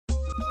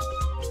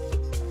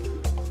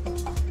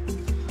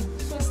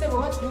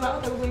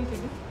what are we going to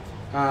do?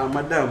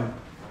 Madam,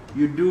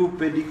 you do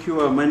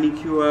pedicure,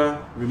 manicure,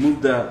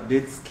 remove the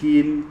dead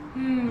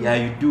skin. Yeah,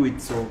 you do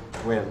it so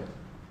well.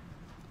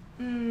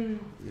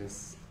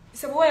 Yes.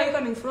 So where are you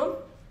coming from?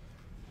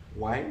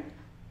 Why?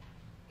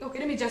 Okay,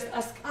 let me just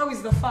ask, how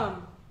is the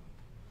farm?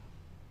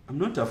 I'm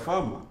not a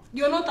farmer.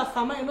 You're not a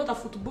farmer, you're not a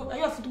footballer. Are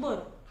you a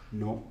footballer?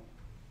 No.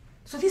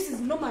 So this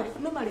is normally.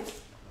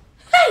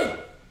 Hey!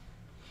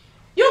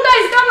 You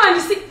guys come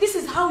and see, this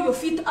is how your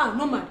feet are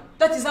normally.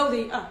 That is how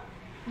they are.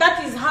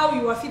 That is how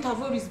your feet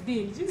have always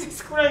been.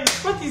 Jesus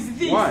Christ, what is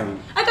this? Why?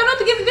 I cannot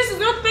give, this is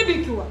not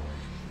pedicure.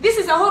 This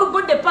is a whole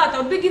body part.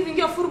 I'll be giving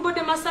you a full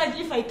body massage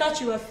if I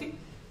touch your feet.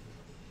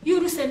 You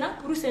loosen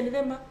up, loosen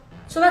them up.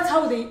 So that's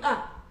how they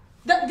are.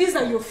 These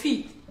are your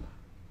feet.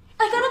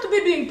 I cannot be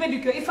doing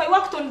pedicure. If I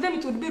worked on them,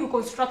 it would be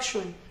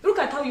reconstruction. Look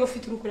at how your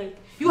feet look like.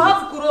 You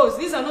have claws.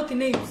 These are not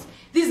nails.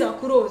 These are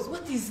claws.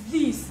 What is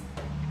this?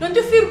 Don't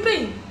you feel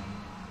pain?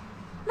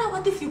 Now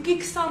what if you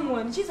kick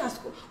someone? Jesus,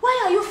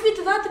 why are your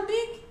feet that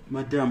big?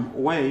 Madam,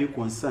 why are you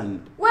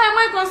concerned? Why am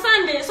I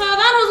concerned? So you're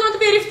the one who's going to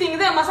be lifting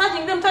them,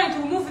 massaging them, trying to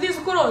remove these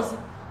claws.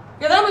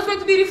 You're the one who's going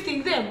to be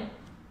lifting them.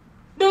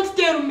 Don't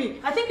tell me.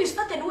 I think you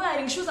started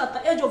wearing shoes at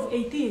the age of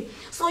 18.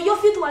 So your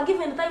feet were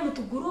given time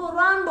to grow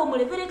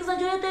randomly, very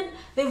exaggerated.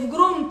 They've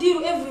grown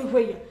till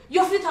everywhere.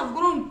 Your feet have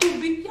grown too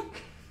big.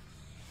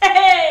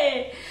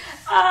 Hey!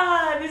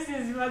 This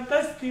is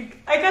fantastic.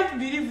 I can't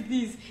believe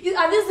this.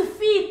 Are these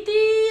feet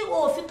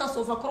or fetus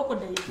of a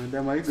crocodile?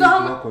 Madam, are you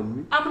going to work on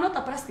me? I'm not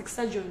a plastic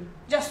surgeon.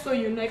 Just so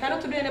you know. I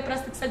cannot do any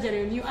plastic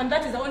surgery on you. And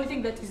that is the only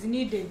thing that is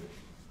needed.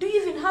 Do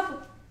you even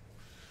have...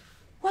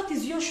 What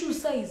is your shoe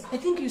size? I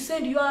think you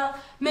send your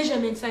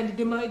measurements and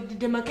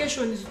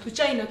demarcations to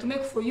China to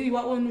make for you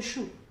your own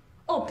shoe.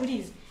 Oh,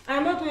 please.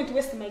 I'm not going to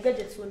waste my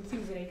gadgets on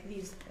things like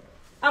this.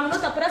 I'm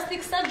not a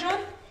plastic surgeon.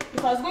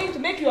 If I was going to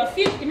make your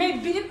feet, it may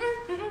be...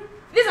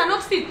 These are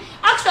not feet.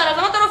 Actually, as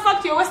a matter of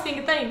fact, you're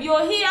wasting time.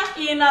 You're here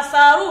in a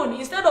salon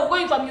instead of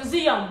going to a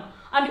museum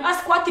and you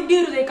ask what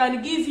deal they can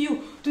give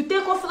you to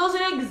take off those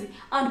legs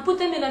and put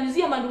them in a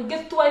museum and we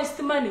get tourist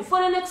money.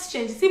 Foreign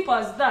exchange, simple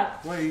as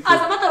that.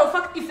 As a matter of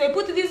fact, if they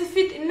put these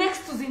feet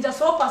next to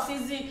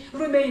Zinjasopas's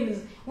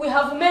remains, we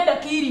have made a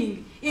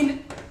killing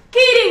in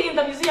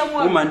the museum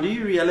world. Woman, do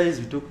you realize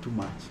you talk too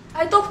much?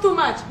 I talk too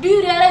much. Do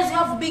you realize you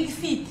have big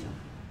feet?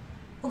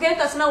 Okay, let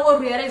us now all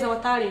realize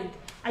our talent.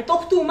 I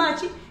talk too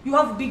much, you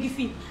have big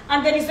feet.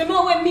 And there is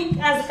no way me,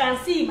 as can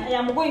see, I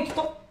am going to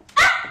talk.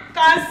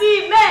 Can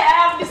see, me,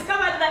 I have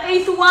discovered the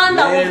 8th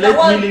wonder of the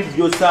world. Let me leave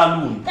your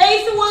salon.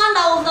 8th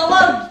wonder of the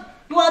world.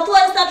 You are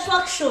tourist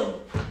attraction.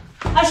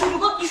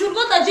 You should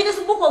go to the Guinness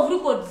Book of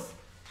Records.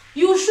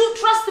 You should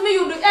trust me,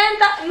 you will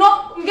enter,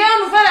 no,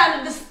 get very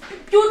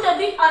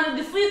undisputed and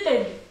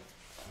defeated.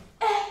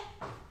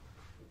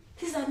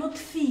 These are not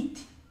feet.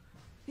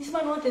 This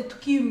man wanted to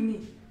kill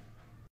me.